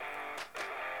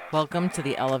Welcome to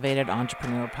the Elevated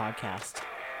Entrepreneur Podcast.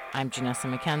 I'm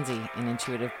Janessa McKenzie, an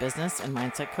intuitive business and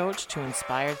mindset coach to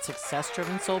inspired,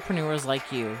 success-driven soulpreneurs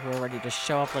like you who are ready to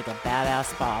show up like a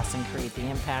badass boss and create the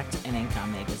impact and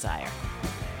income they desire.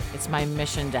 It's my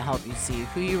mission to help you see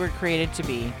who you were created to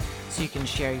be so you can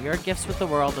share your gifts with the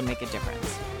world and make a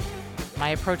difference.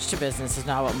 My approach to business is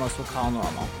not what most would call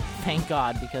normal. Thank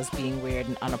God, because being weird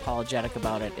and unapologetic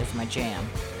about it is my jam.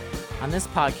 On this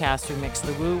podcast, we mix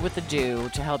the woo with the do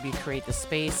to help you create the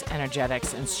space,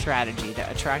 energetics, and strategy to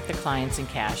attract the clients and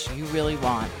cash you really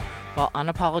want while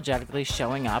unapologetically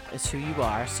showing up as who you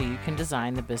are so you can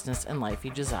design the business and life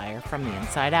you desire from the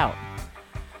inside out.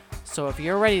 So if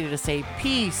you're ready to say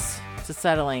peace to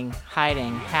settling,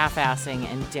 hiding,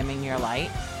 half-assing, and dimming your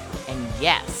light, and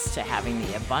yes to having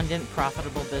the abundant,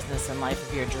 profitable business and life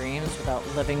of your dreams without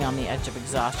living on the edge of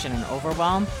exhaustion and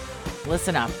overwhelm,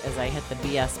 listen up as I hit the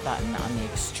BS button on the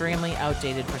extremely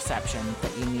outdated perception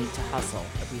that you need to hustle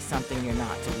or be something you're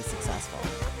not to be successful.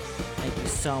 Thank you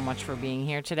so much for being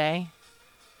here today.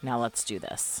 Now let's do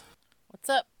this. What's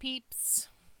up, peeps?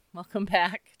 Welcome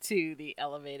back to the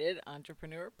Elevated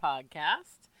Entrepreneur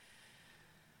Podcast.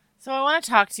 So I want to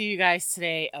talk to you guys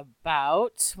today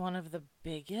about one of the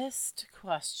biggest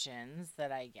questions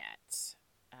that I get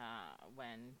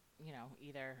when,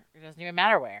 either it doesn't even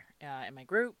matter where, in my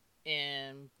group,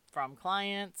 from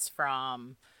clients,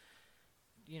 from,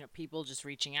 people just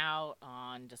reaching out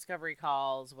on discovery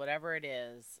calls, whatever it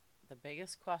is. The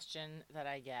biggest question that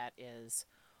I get is,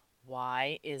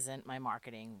 why isn't my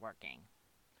marketing working?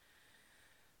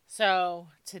 So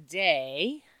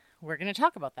today we're going to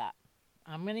talk about that.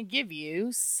 I'm going to give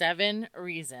you 7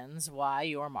 reasons why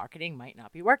your marketing might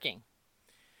not be working.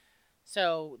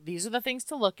 So these are the things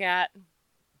to look at,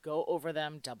 go over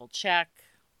them, double check,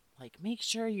 make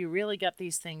sure you really get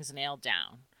these things nailed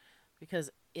down because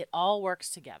it all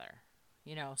works together.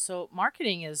 So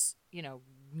marketing is,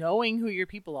 knowing who your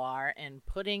people are and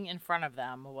putting in front of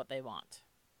them what they want.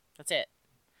 That's it.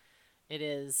 It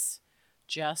is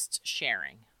just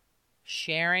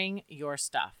sharing your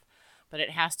stuff. But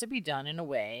it has to be done in a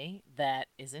way that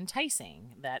is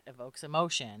enticing, that evokes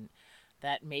emotion,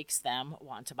 that makes them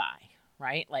want to buy,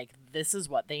 right? This is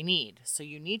what they need. So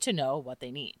you need to know what they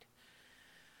need.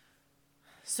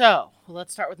 So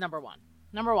let's start with number one.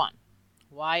 Number one,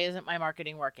 why isn't my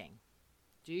marketing working?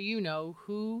 Do you know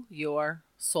who your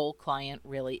soul client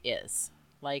really is?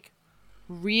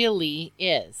 Really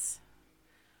is.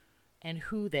 And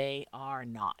who they are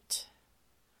not.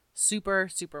 Super,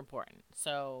 super important.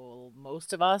 So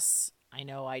most of us, I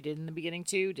know I did in the beginning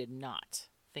too, did not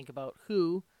think about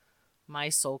who my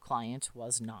soul client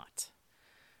was not.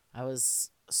 I was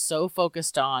so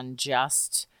focused on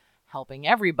just helping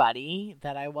everybody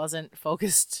that I wasn't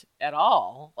focused at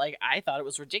all. I thought it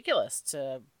was ridiculous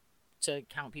to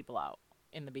count people out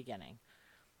in the beginning.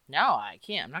 No, I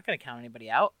can't. I'm not going to count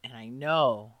anybody out. And I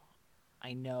know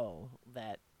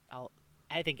that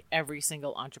I think every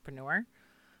single entrepreneur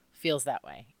feels that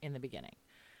way in the beginning.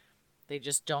 They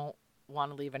just don't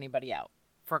want to leave anybody out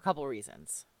for a couple of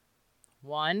reasons.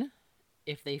 One,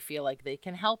 if they feel like they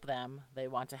can help them, they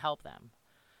want to help them.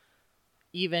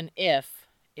 Even if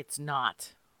it's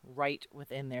not right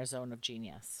within their zone of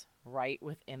genius, right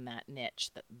within that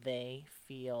niche that they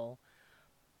feel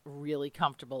really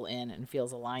comfortable in and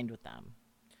feels aligned with them.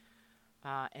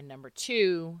 And number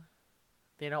 2,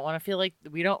 they don't want to feel like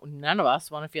none of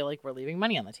us want to feel like we're leaving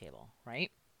money on the table,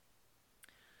 right?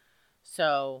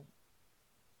 So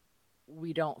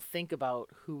we don't think about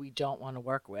who we don't want to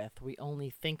work with. We only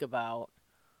think about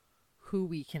who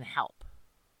we can help.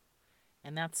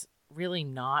 And that's really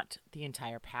not the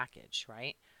entire package,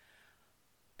 right?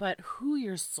 But who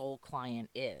your soul client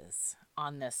is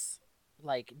on this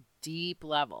deep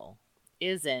level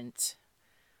isn't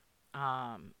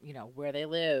where they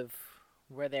live,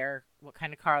 what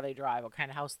kind of car they drive, what kind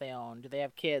of house they own, do they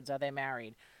have kids, are they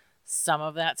married? Some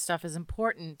of that stuff is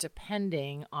important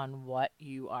depending on what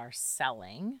you are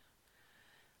selling.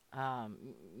 For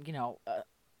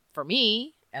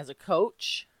me, as a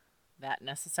coach, that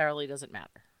necessarily doesn't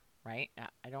matter, right?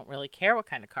 I don't really care what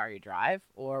kind of car you drive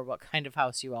or what kind of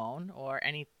house you own or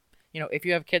any, if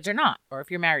you have kids or not, or if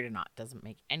you're married or not, doesn't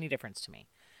make any difference to me.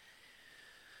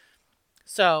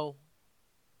 So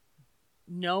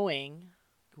knowing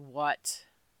what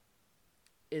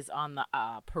is on the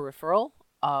peripheral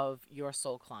of your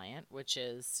soul client, which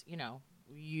is,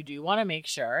 you do want to make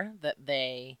sure that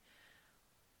they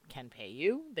can pay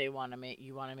you. You want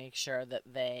to make sure that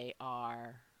they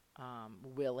are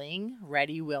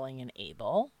ready, willing, and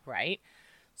able, right?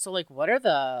 So what are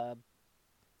the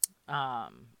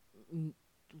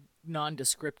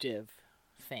non-descriptive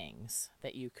things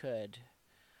that you could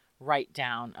write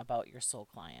down about your soul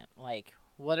client? Like,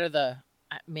 what are the,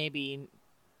 maybe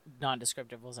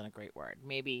non-descriptive wasn't a great word,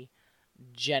 maybe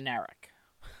generic,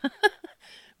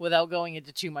 without going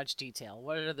into too much detail.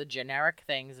 What are the generic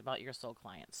things about your soul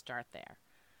client? Start there.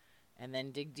 And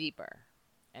then dig deeper.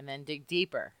 And then dig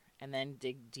deeper. And then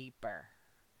dig deeper.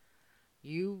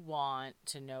 You want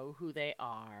to know who they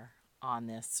are on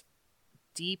this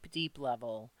deep, deep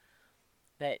level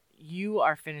that you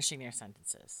are finishing their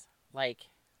sentences. Like,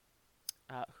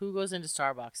 who goes into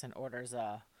Starbucks and orders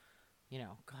a,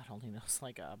 God only knows,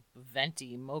 like a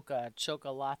venti, mocha,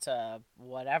 chocolata,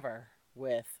 whatever,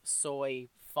 with soy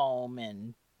foam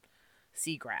and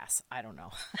seagrass. I don't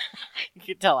know. You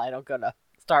can tell I don't go to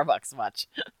Starbucks much.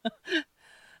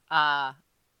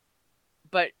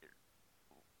 But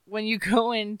when you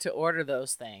go in to order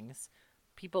those things,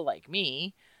 people like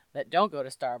me that don't go to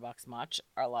Starbucks much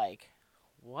are like,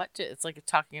 it's like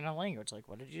talking in a language. Like,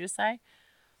 what did you just say?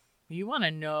 You want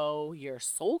to know your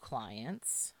soul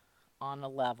clients on a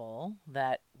level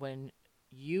that when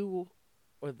you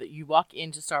walk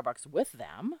into Starbucks with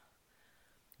them,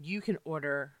 you can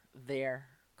order their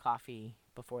coffee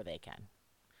before they can.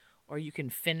 Or you can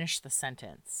finish the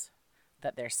sentence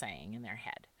that they're saying in their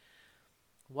head.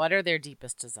 What are their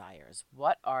deepest desires?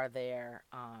 What are the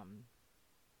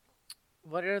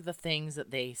things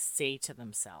that they say to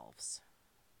themselves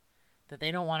that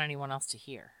they don't want anyone else to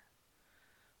hear?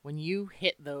 When you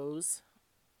hit those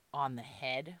on the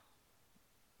head,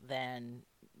 then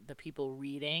the people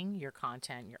reading your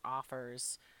content, your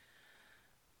offers,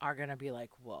 are going to be like,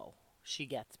 whoa, she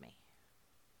gets me.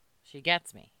 She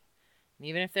gets me. And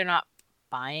even if they're not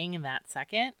buying in that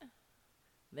second,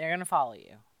 they're going to follow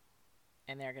you.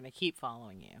 And they're going to keep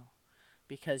following you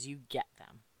because you get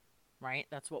them, right?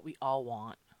 That's what we all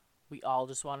want. We all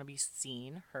just want to be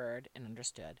seen, heard, and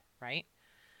understood, right?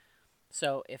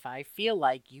 So if I feel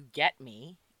like you get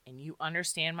me and you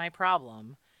understand my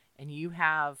problem and you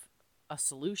have a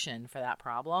solution for that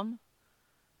problem,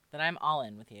 then I'm all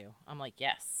in with you. I'm like,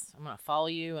 yes, I'm going to follow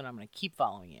you and I'm going to keep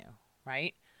following you,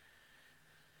 right?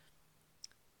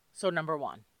 So number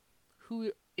one,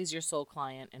 who is your soul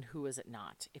client and who is it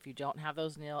not? If you don't have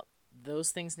those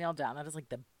things nailed down, that is like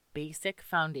the basic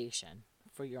foundation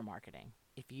for your marketing.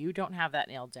 If you don't have that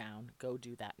nailed down, go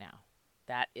do that now.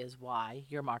 That is why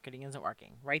your marketing isn't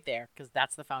working right there, because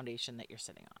that's the foundation that you're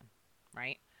sitting on,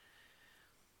 right?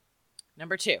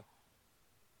 Number two,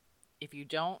 if you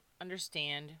don't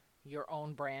understand your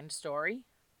own brand story,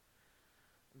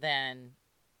 then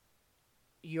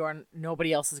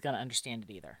nobody else is going to understand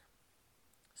it either.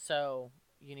 So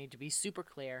you need to be super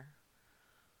clear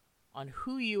on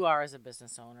who you are as a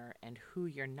business owner and who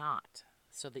you're not,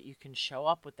 so that you can show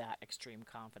up with that extreme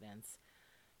confidence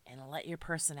and let your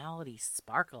personality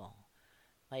sparkle.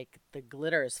 Like the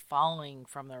glitter is falling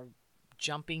from the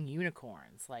jumping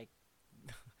unicorns. Like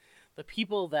the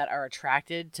people that are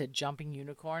attracted to jumping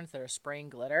unicorns that are spraying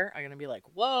glitter are going to be like,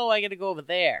 whoa, I got to go over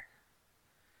there.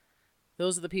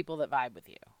 Those are the people that vibe with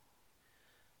you.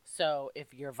 So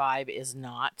if your vibe is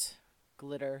not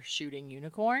glitter shooting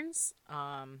unicorns,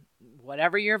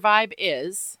 whatever your vibe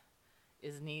is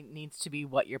needs to be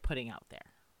what you're putting out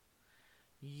there.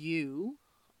 You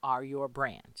are your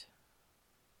brand.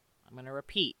 I'm going to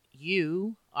repeat.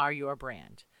 You are your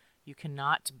brand. You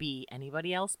cannot be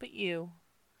anybody else but you.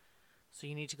 So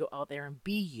you need to go out there and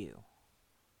be you.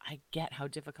 I get how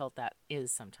difficult that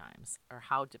is sometimes, or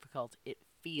how difficult it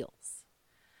feels.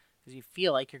 Because you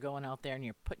feel like you're going out there and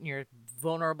you're putting your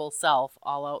vulnerable self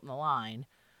all out in the line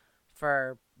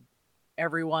for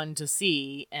everyone to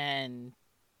see, and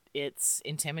it's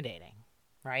intimidating,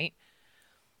 right?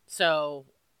 So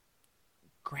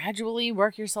gradually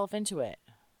work yourself into it.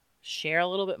 Share a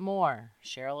little bit more.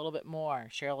 Share a little bit more.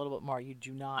 Share a little bit more. You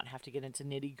do not have to get into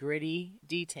nitty-gritty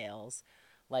details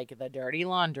like the dirty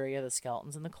laundry or the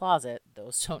skeletons in the closet.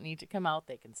 Those don't need to come out.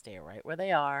 They can stay right where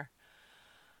they are.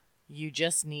 You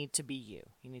just need to be you.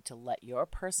 You need to let your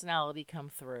personality come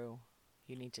through.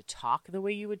 You need to talk the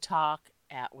way you would talk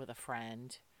with a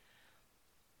friend.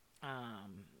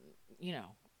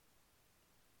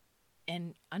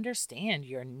 And understand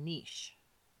your niche.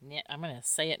 I'm going to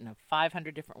say it in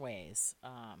 500 different ways,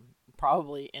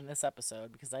 probably in this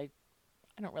episode, because I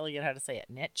don't really get how to say it.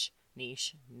 Niche,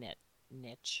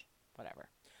 whatever.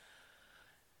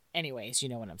 Anyways, you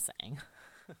know what I'm saying.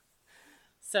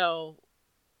 So,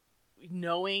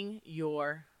 knowing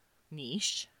your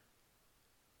niche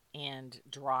and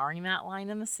drawing that line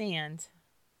in the sand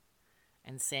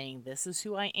and saying, this is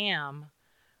who I am,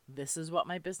 this is what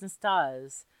my business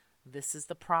does, this is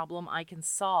the problem I can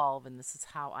solve, and this is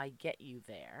how I get you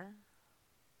there.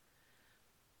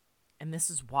 And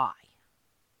this is why.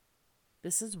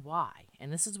 This is why.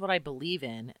 And this is what I believe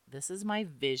in. This is my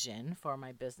vision for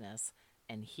my business.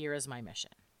 And here is my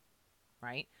mission,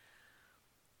 right?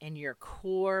 And your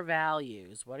core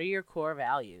values. What are your core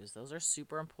values? Those are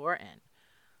super important.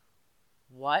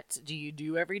 What do you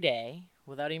do every day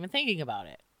without even thinking about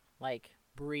it? Like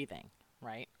breathing,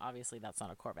 right? Obviously, that's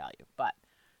not a core value, but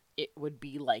it would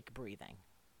be like breathing.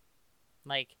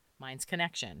 Like mine's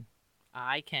connection.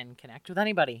 I can connect with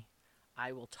anybody.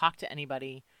 I will talk to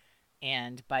anybody.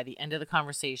 And by the end of the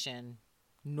conversation,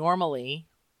 normally,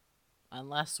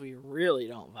 unless we really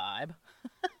don't vibe,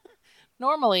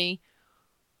 normally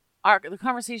the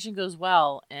conversation goes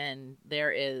well and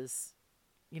there is,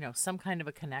 some kind of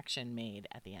a connection made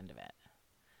at the end of it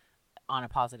on a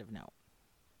positive note.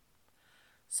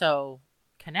 So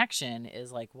connection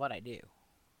is like what I do.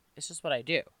 It's just what I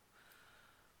do.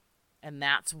 And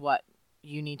that's what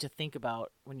you need to think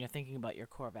about when you're thinking about your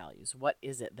core values. What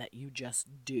is it that you just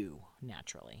do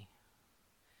naturally?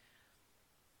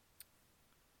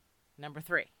 Number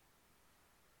 3,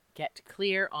 get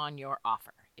clear on your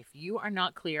offer. If you are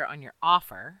not clear on your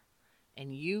offer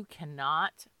and you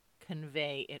cannot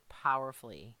convey it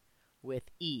powerfully with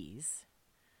ease,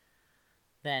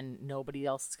 then nobody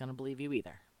else is going to believe you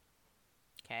either.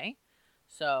 Okay?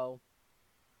 So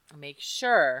make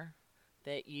sure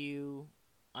that you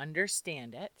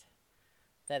understand it,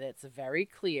 that it's very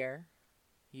clear.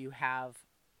 You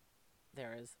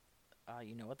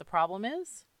know what the problem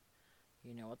is,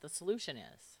 you know what the solution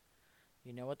is,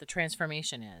 you know what the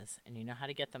transformation is, and you know how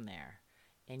to get them there,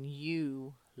 and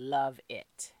you love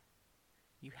it.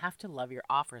 You have to love your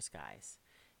offers, guys.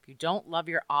 If you don't love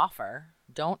your offer,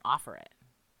 don't offer it.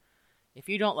 If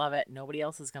you don't love it, nobody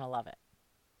else is going to love it.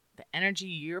 The energy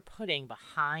you're putting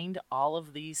behind all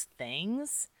of these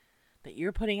things that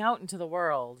you're putting out into the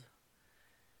world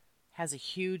has a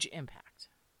huge impact.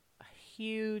 A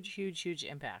huge, huge, huge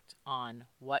impact on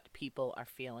what people are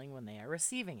feeling when they are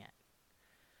receiving it.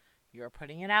 You're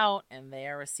putting it out and they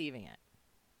are receiving it.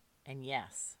 And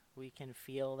yes, we can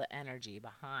feel the energy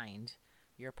behind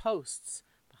your posts,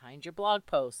 behind your blog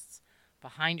posts,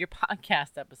 behind your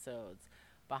podcast episodes,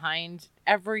 behind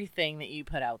everything that you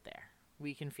put out there.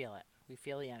 We can feel it. We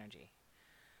feel the energy.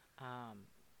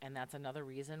 And that's another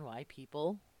reason why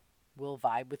people will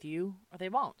vibe with you or they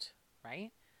won't,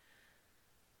 right?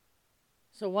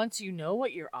 So once you know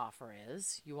what your offer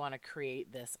is, you want to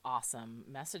create this awesome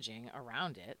messaging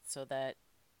around it so that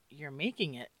you're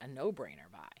making it a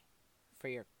no-brainer buy for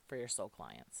your soul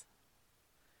clients.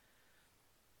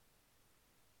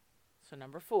 So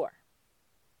number 4,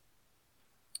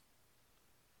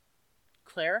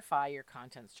 clarify your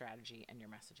content strategy and your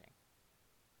messaging.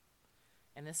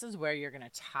 And this is where you're going to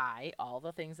tie all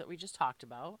the things that we just talked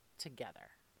about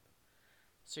together.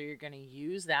 So you're going to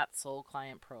use that soul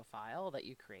client profile that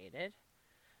you created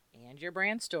and your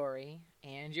brand story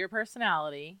and your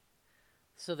personality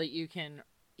so that you can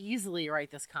easily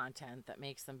write this content that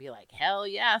makes them be like, hell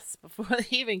yes, before they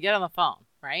even get on the phone,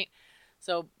 right?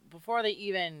 So before they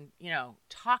even,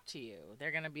 talk to you,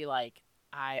 they're going to be like,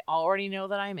 I already know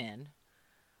that I'm in.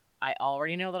 I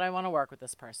already know that I want to work with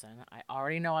this person. I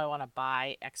already know I want to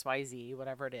buy XYZ,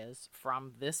 whatever it is,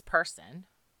 from this person.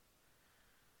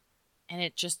 And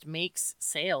it just makes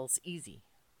sales easy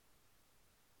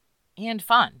and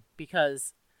fun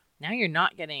because now you're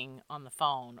not getting on the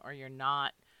phone or you're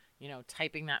not,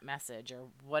 typing that message or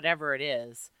whatever it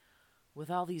is with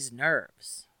all these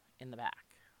nerves in the back,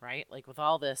 right? Like with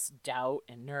all this doubt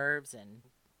and nerves, and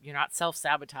you're not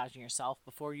self-sabotaging yourself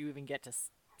before you even get to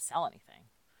sell anything.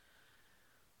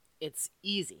 It's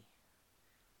easy.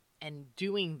 And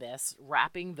doing this,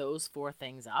 wrapping those 4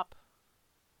 things up,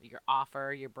 your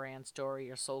offer, your brand story,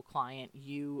 your soul client,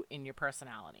 you and your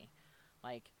personality,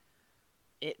 like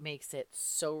it makes it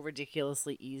so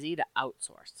ridiculously easy to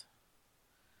outsource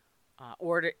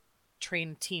or to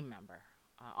train a team member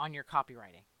on your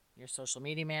copywriting, your social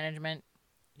media management,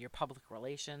 your public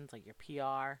relations, like your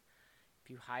PR. If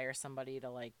you hire somebody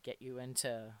to get you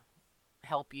into,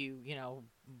 help you,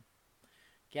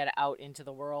 get out into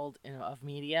the world of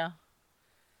media,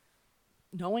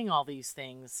 knowing all these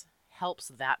things helps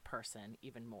that person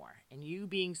even more. And you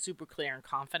being super clear and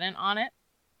confident on it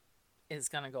is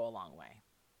going to go a long way.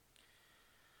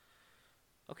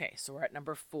 Okay, so we're at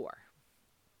number 4.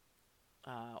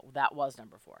 That was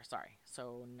number 4, sorry.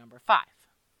 So number 5,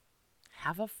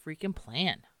 have a freaking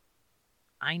plan.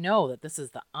 I know that this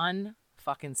is the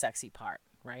unfucking sexy part,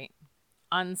 right?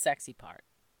 Unsexy part.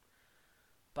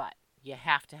 But you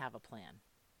have to have a plan.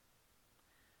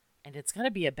 And it's got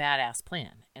to be a badass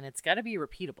plan. And it's got to be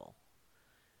repeatable.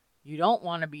 You don't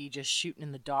want to be just shooting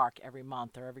in the dark every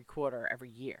month or every quarter, or every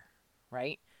year,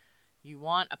 right? You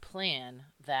want a plan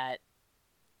that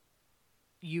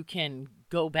you can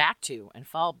go back to and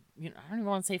fall, I don't even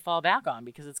want to say fall back on,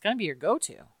 because it's going to be your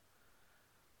go-to.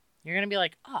 You're going to be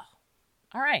like, oh,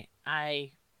 all right,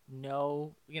 I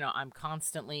know, I'm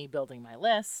constantly building my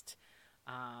list.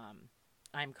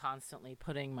 I'm constantly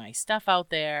putting my stuff out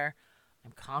there.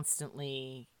 I'm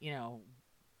constantly,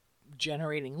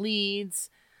 generating leads.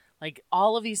 Like,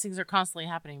 all of these things are constantly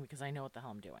happening because I know what the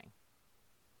hell I'm doing.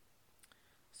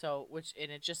 So,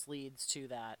 and it just leads to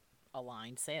that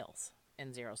aligned sales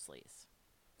and zero sleaze.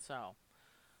 So,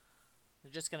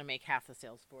 they're just going to make half the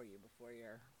sales for you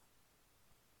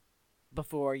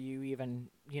before you even,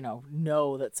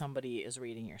 know that somebody is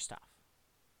reading your stuff.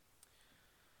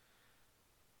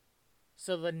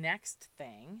 So the next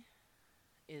thing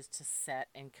is to set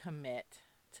and commit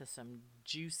to some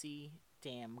juicy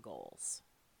damn goals,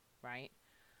 right?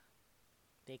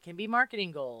 They can be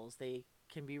marketing goals. They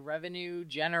can be revenue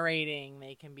generating.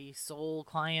 They can be soul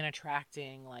client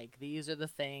attracting. Like, these are the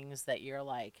things that you're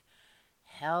like,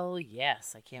 hell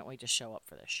yes, I can't wait to show up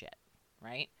for this shit,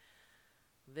 right?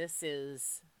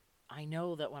 I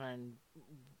know that when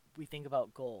we think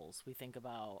about goals, we think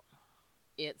about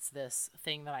it's this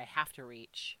thing that I have to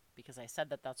reach because I said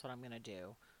that that's what I'm going to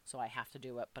do, so I have to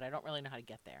do it, but I don't really know how to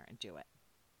get there and do it.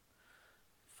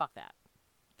 Fuck that.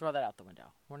 Throw that out the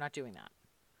window. We're not doing that.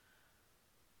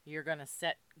 You're going to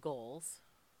set goals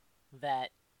that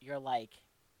you're like,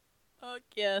 oh,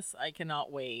 yes, I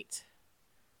cannot wait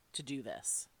to do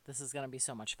this. This is going to be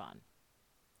so much fun.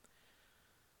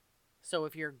 So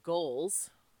if your goals,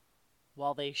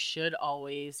 while they should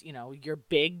always, your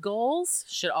big goals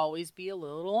should always be a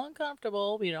little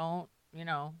uncomfortable. We don't,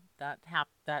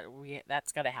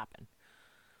 that's got to happen.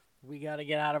 We got to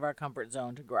get out of our comfort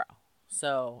zone to grow.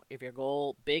 So if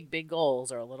your big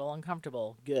goals are a little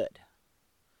uncomfortable, good.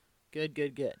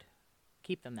 Good.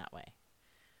 Keep them that way.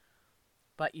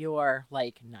 But your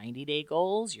 90-day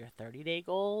goals, your 30-day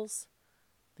goals,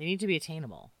 they need to be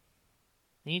attainable.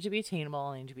 They need to be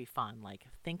attainable. They need to be fun.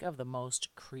 Think of the most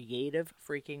creative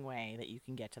freaking way that you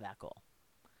can get to that goal.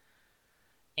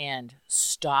 And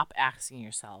stop asking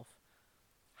yourself,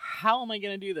 how am I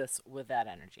going to do this with that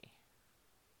energy?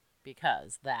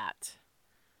 Because that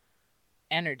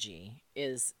energy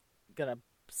is going to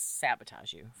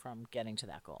sabotage you from getting to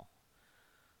that goal.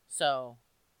 So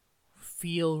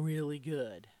feel really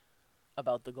good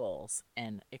about the goals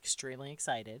and extremely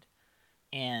excited,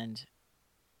 and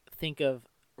think of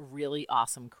really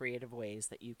awesome creative ways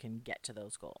that you can get to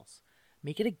those goals.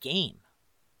 Make it a game.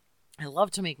 I love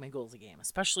to make my goals a game,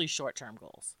 especially short-term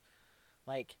goals.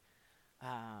 If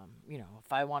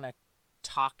I want to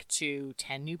talk to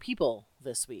 10 new people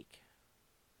this week,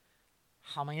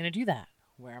 how am I going to do that?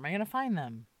 Where am I going to find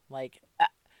them?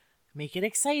 Make it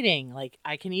exciting.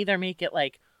 I can either make it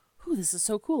ooh, this is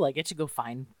so cool, I get to go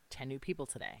find 10 new people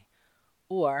today.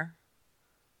 Or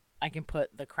I can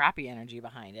put the crappy energy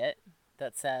behind it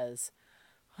that says,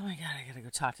 oh my God, I got to go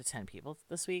talk to 10 people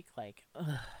this week.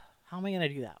 How am I going to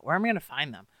do that? Where am I going to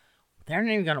find them? They're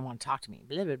not even going to want to talk to me.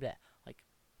 Blah, blah, blah.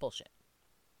 Bullshit.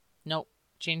 Nope.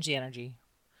 Change the energy.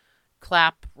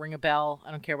 Clap, ring a bell.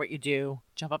 I don't care what you do.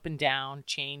 Jump up and down.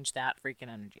 Change that freaking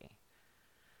energy.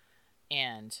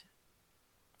 And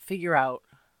figure out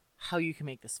how you can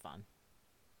make this fun.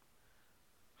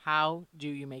 How do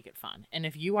you make it fun? And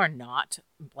if you are not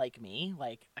like me,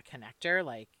 a connector,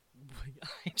 I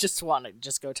just want to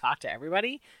just go talk to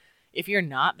everybody. If you're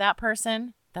not that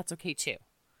person, that's okay too.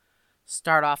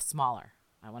 Start off smaller.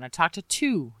 I want to talk to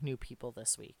 2 new people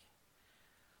this week.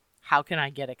 How can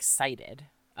I get excited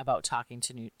about talking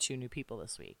to 2 new people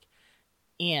this week?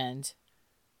 And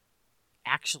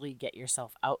actually get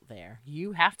yourself out there.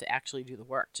 You have to actually do the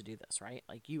work to do this, right?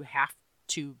 You have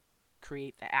to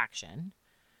create the action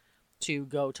to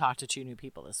go talk to 2 new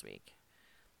people this week.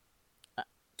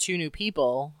 2 new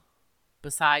people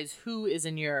besides who is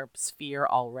in your sphere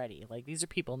already. These are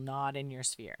people not in your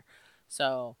sphere.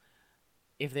 So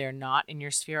if they're not in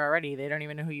your sphere already, they don't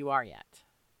even know who you are yet.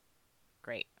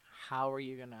 Great. How are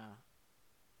you going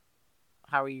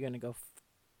to go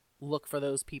look for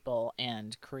those people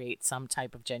and create some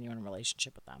type of genuine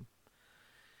relationship with them?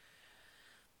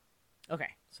 Okay,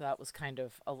 so that was kind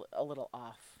of a little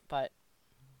off, but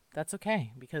that's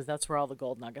okay, because that's where all the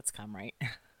gold nuggets come, right?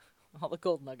 All the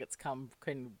gold nuggets come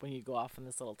when you go off on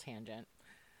this little tangent.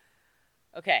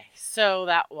 Okay, so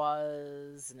that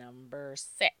was number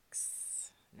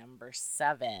 6. Number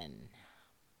 7.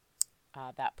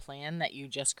 That plan that you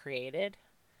just created,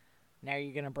 now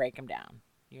you're going to break them down.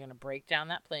 You're going to break down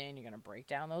that plan. You're going to break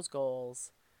down those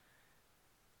goals.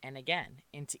 and again,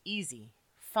 into easy,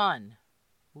 fun,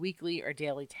 weekly or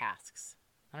daily tasks.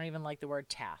 I don't even like the word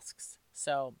tasks.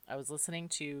 So I was listening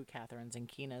to Catherine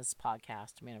Zankina's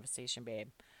podcast, Manifestation Babe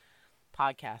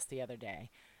podcast, the other day,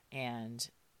 and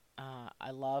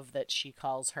I love that she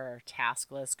calls her task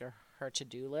list or her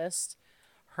to-do list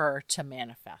her to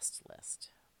manifest list.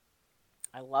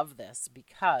 I love this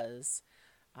because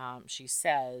she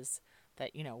says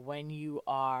that, when you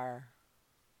are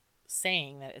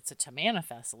saying that it's a to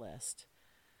manifest list,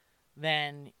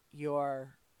 then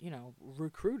you're,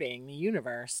 recruiting the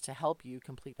universe to help you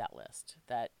complete that list.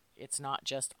 That it's not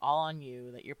just all on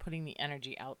you, that you're putting the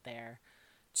energy out there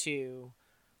to,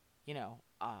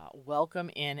 welcome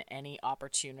in any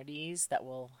opportunities that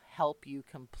will help you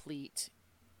complete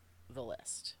the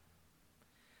list.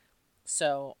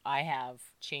 So I have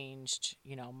changed,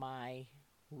 my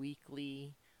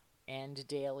weekly and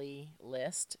daily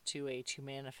list to a to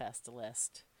manifest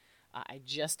list. I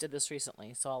just did this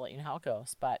recently, so I'll let you know how it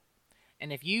goes.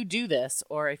 And if you do this,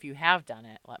 or if you have done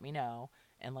it, let me know,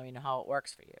 and let me know how it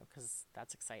works for you, because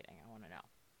that's exciting. I want to know.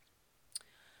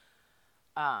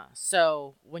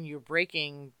 So when you're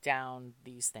breaking down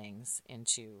these things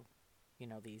into,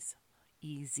 these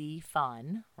easy,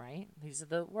 fun, right? These are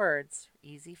the words,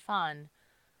 easy, fun,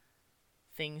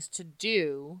 things to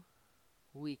do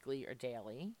weekly or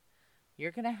daily,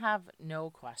 you're going to have no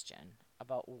question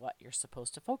about what you're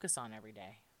supposed to focus on every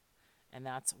day. And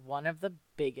that's one of the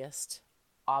biggest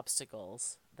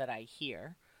obstacles that I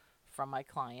hear from my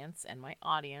clients and my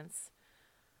audience,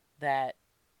 that,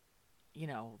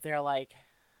 they're like,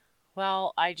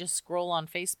 well, I just scroll on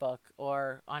Facebook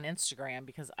or on Instagram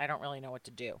because I don't really know what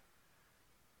to do.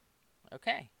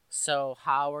 Okay, so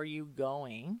how are you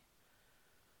going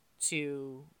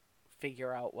to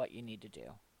figure out what you need to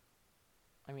do?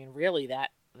 I mean, really,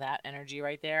 that energy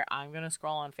right there, I'm going to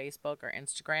scroll on Facebook or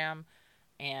Instagram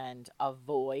and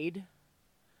avoid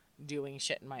doing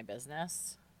shit in my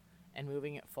business and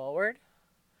moving it forward.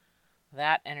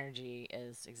 That energy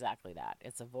is exactly that.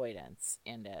 It's avoidance,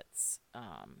 and it's,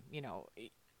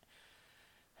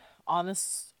 on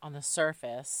the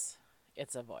surface,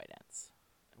 it's avoidance.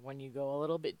 When you go a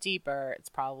little bit deeper, it's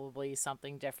probably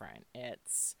something different. It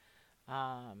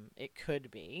could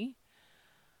be,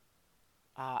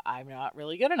 I'm not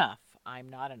really good enough. I'm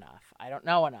not enough. I don't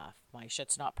know enough. My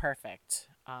shit's not perfect.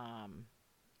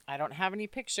 I don't have any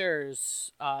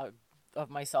pictures of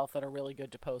myself that are really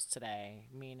good to post today,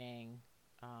 meaning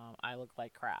I look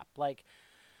like crap. Like,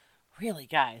 really,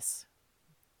 guys,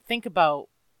 think about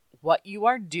what you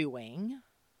are doing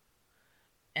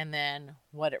and then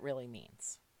what it really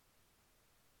means.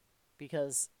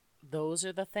 Because those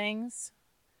are the things.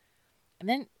 And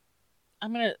then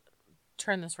I'm going to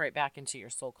turn this right back into your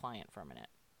soul client for a minute.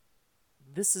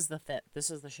 This is the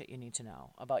shit you need to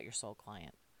know about your soul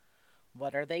client.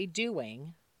 What are they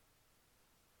doing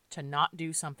to not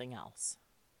do something else?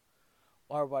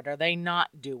 Or what are they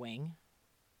not doing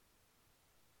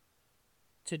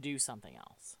to do something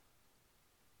else?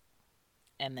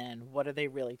 And then what are they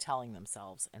really telling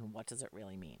themselves, and what does it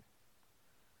really mean?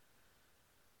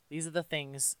 These are the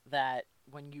things that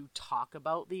when you talk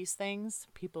about these things,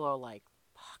 people are like,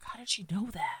 fuck, how did she know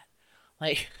that?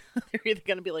 Like, they're either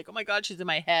going to be like, oh my God, she's in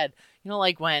my head.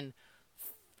 Like when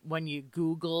you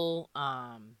Google,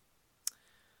 I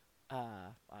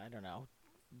don't know,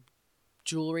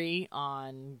 jewelry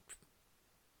on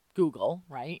Google,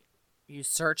 right? You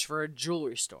search for a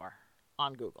jewelry store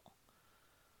on Google.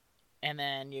 And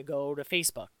then you go to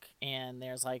Facebook and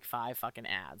there's like 5 fucking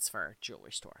ads for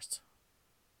jewelry stores.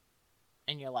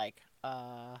 And you're like,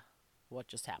 what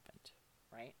just happened,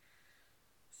 right?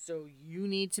 So you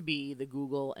need to be the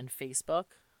Google and Facebook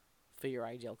for your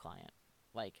ideal client.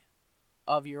 Like,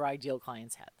 of your ideal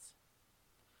client's heads.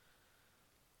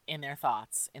 In their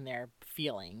thoughts, in their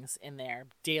feelings, in their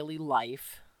daily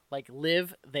life. Like,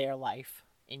 live their life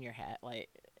in your head, like,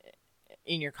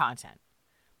 in your content.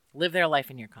 Live their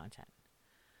life in your content.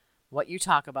 What you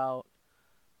talk about.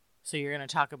 So you're going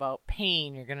to talk about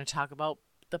pain. You're going to talk about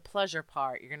the pleasure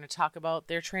part. You're going to talk about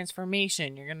their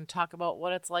transformation. You're going to talk about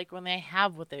what it's like when they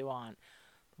have what they want.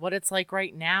 What it's like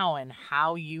right now, and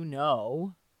how you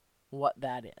know what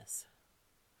that is.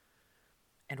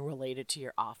 And relate it to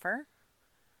your offer.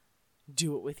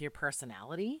 Do it with your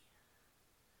personality.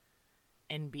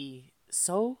 And be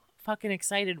so fucking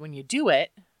excited when you do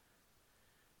it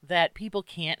that people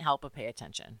can't help but pay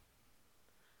attention.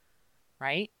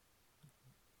 Right?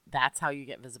 That's how you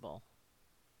get visible.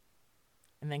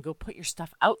 And then go put your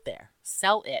stuff out there.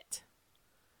 Sell it.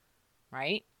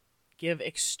 Right? Give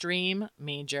extreme,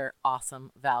 major,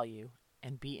 awesome value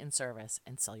and be in service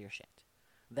and sell your shit.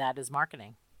 That is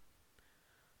marketing.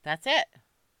 That's it,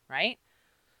 right?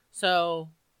 So,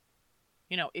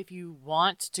 if you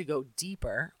want to go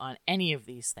deeper on any of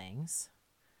these things,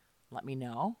 let me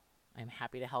know. I'm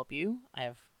happy to help you. I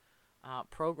have a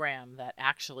program that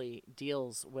actually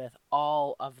deals with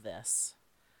all of this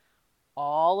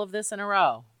in a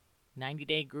row.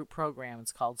 90-day group program.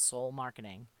 It's called Soul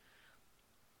Marketing.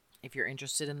 If you're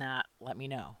interested in that, let me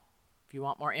know. If you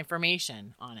want more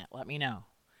information on it, let me know.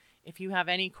 If you have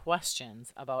any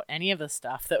questions about any of the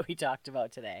stuff that we talked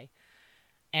about today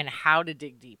and how to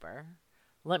dig deeper,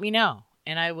 let me know.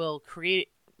 And I will create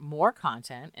more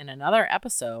content in another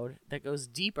episode that goes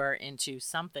deeper into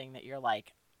something that you're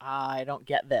like, I don't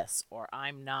get this, or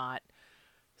I'm not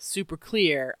super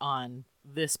clear on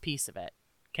this piece of it.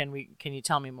 Can you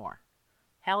tell me more?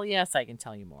 Hell yes, I can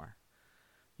tell you more.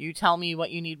 You tell me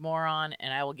what you need more on,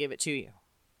 and I will give it to you.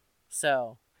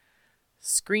 So,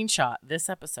 screenshot this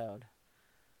episode.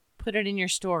 Put it in your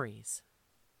stories.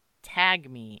 Tag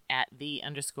me at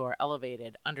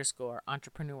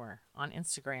 _elevated_entrepreneur on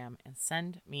Instagram and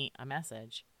send me a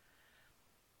message.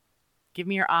 Give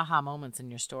me your aha moments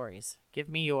in your stories. Give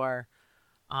me your,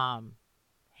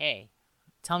 hey,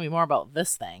 tell me more about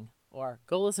this thing, or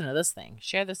go listen to this thing.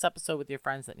 Share this episode with your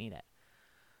friends that need it.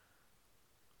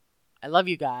 I love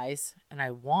you guys, and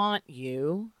I want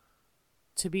you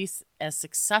to be as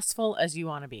successful as you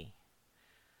want to be.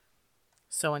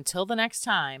 So until the next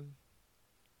time,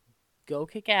 go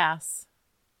kick ass,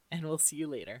 and we'll see you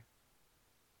later.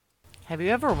 Have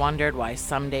you ever wondered why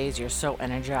some days you're so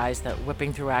energized that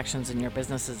whipping through actions in your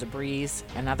business is a breeze,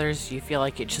 and others you feel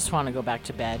like you just want to go back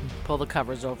to bed, pull the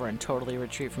covers over, and totally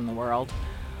retreat from the world?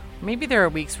 Maybe there are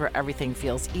weeks where everything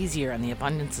feels easier and the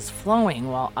abundance is flowing,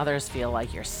 while others feel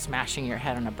like you're smashing your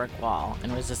head on a brick wall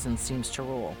and resistance seems to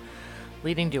rule,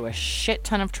 leading to a shit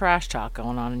ton of trash talk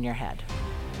going on in your head.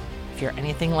 If you're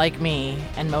anything like me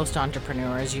and most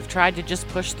entrepreneurs, you've tried to just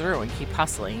push through and keep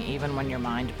hustling even when your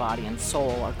mind, body, and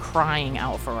soul are crying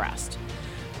out for rest.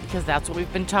 Because that's what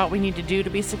we've been taught we need to do to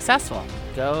be successful.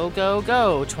 Go, go,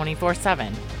 go,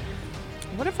 24/7.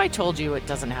 What if I told you it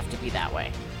doesn't have to be that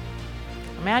way?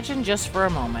 Imagine just for a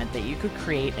moment that you could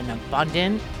create an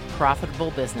abundant,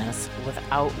 profitable business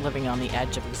without living on the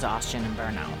edge of exhaustion and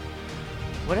burnout.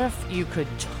 What if you could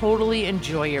totally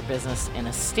enjoy your business in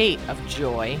a state of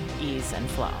joy, ease, and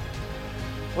flow?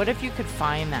 What if you could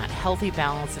find that healthy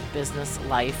balance of business,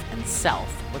 life, and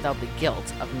self without the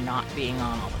guilt of not being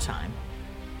on all the time?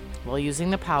 While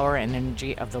using the power and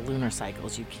energy of the lunar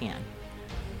cycles, you can.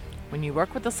 When you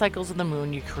work with the cycles of the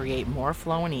moon, you create more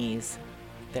flow and ease.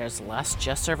 There's less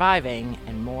just surviving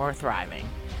and more thriving.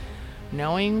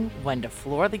 Knowing when to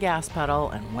floor the gas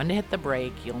pedal and when to hit the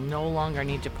brake, you'll no longer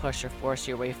need to push or force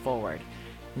your way forward.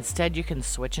 Instead, you can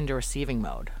switch into receiving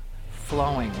mode,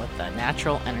 flowing with the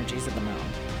natural energies of the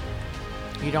moon.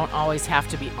 You don't always have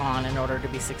to be on in order to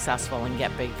be successful and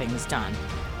get big things done.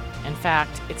 In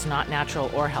fact, it's not natural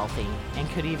or healthy and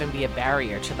could even be a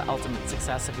barrier to the ultimate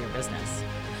success of your business.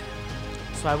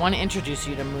 So I want to introduce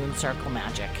you to Moon Circle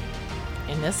Magic.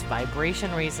 In this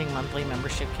vibration-raising monthly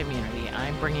membership community,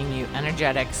 I'm bringing you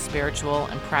energetic, spiritual,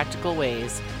 and practical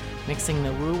ways, mixing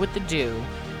the woo with the do,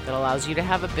 that allows you to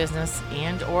have a business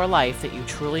and or life that you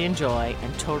truly enjoy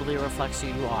and totally reflects who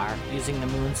you are, using the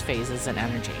moon's phases and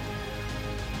energy.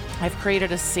 I've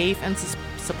created a safe and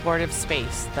supportive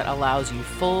space that allows you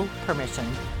full permission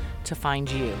to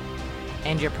find you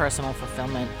and your personal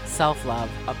fulfillment, self-love,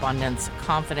 abundance,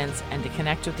 confidence, and to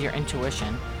connect with your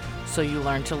intuition, so you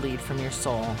learn to lead from your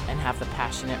soul and have the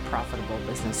passionate, profitable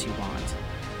business you want.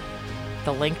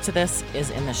 The link to this is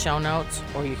in the show notes,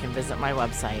 or you can visit my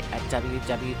website at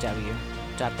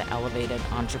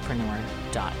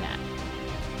www.theelevatedentrepreneur.net.